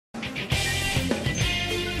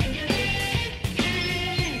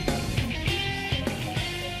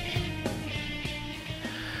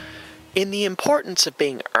In The Importance of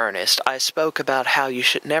Being Earnest, I spoke about how you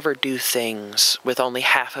should never do things with only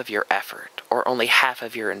half of your effort, or only half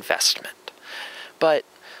of your investment. But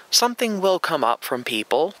something will come up from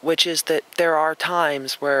people, which is that there are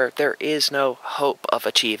times where there is no hope of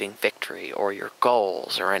achieving victory, or your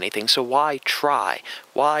goals, or anything, so why try?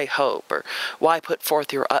 Why hope? Or why put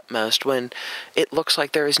forth your utmost when it looks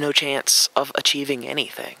like there is no chance of achieving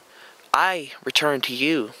anything? I return to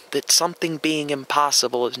you that something being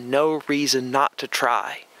impossible is no reason not to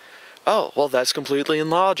try. Oh, well, that's completely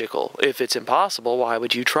illogical. If it's impossible, why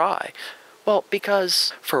would you try? Well,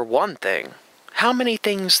 because, for one thing, how many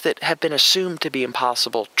things that have been assumed to be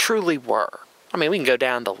impossible truly were? I mean, we can go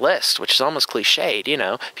down the list, which is almost cliched, you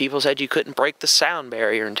know. People said you couldn't break the sound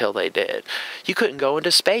barrier until they did. You couldn't go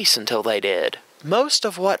into space until they did. Most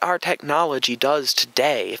of what our technology does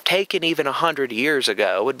today, if taken even 100 years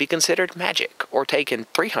ago, would be considered magic, or taken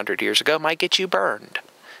 300 years ago might get you burned.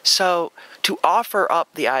 So, to offer up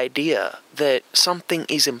the idea that something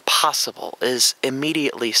is impossible is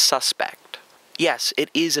immediately suspect. Yes, it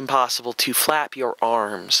is impossible to flap your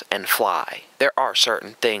arms and fly. There are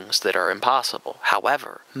certain things that are impossible.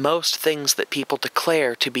 However, most things that people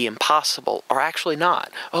declare to be impossible are actually not.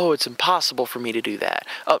 Oh, it's impossible for me to do that.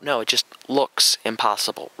 Oh, no, it just looks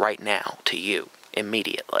impossible right now to you,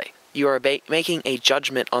 immediately. You are making a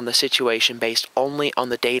judgment on the situation based only on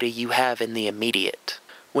the data you have in the immediate.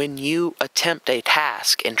 When you attempt a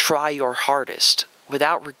task and try your hardest,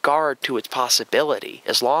 without regard to its possibility,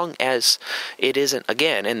 as long as it isn't,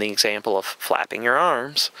 again, in the example of flapping your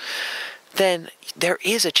arms, then there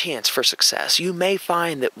is a chance for success. You may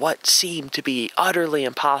find that what seemed to be utterly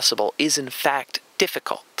impossible is in fact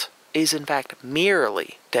difficult, is in fact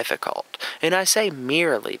merely difficult. And I say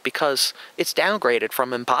merely because it's downgraded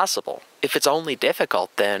from impossible. If it's only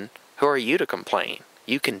difficult, then who are you to complain?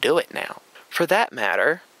 You can do it now. For that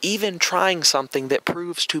matter, even trying something that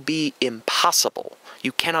proves to be impossible,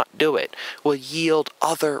 you cannot do it, will yield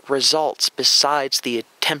other results besides the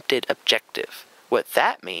attempted objective. What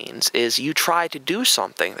that means is you try to do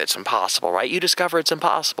something that's impossible, right? You discover it's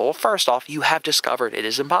impossible. Well, first off, you have discovered it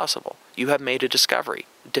is impossible. You have made a discovery,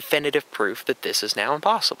 definitive proof that this is now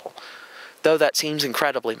impossible. Though that seems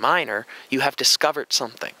incredibly minor, you have discovered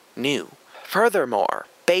something new. Furthermore,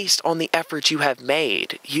 based on the efforts you have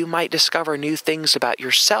made, you might discover new things about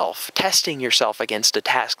yourself, testing yourself against a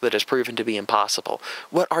task that has proven to be impossible.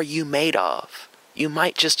 What are you made of? You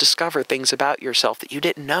might just discover things about yourself that you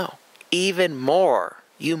didn't know. Even more,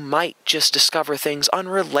 you might just discover things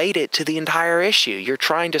unrelated to the entire issue. You're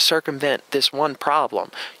trying to circumvent this one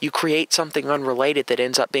problem. You create something unrelated that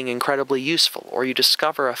ends up being incredibly useful, or you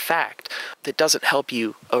discover a fact that doesn't help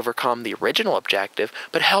you overcome the original objective,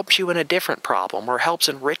 but helps you in a different problem, or helps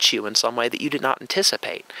enrich you in some way that you did not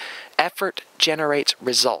anticipate. Effort generates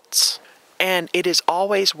results. And it is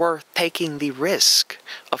always worth taking the risk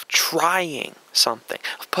of trying something,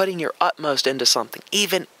 of putting your utmost into something,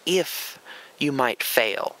 even if you might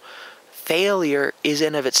fail. Failure is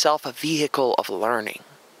in of itself a vehicle of learning.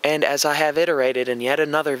 And as I have iterated in yet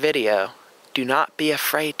another video, do not be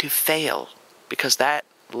afraid to fail, because that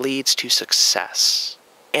leads to success.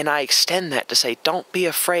 And I extend that to say, don't be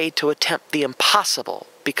afraid to attempt the impossible,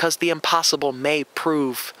 because the impossible may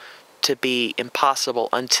prove to be impossible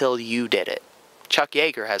until you did it. Chuck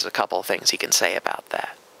Yeager has a couple of things he can say about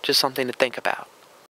that. Just something to think about.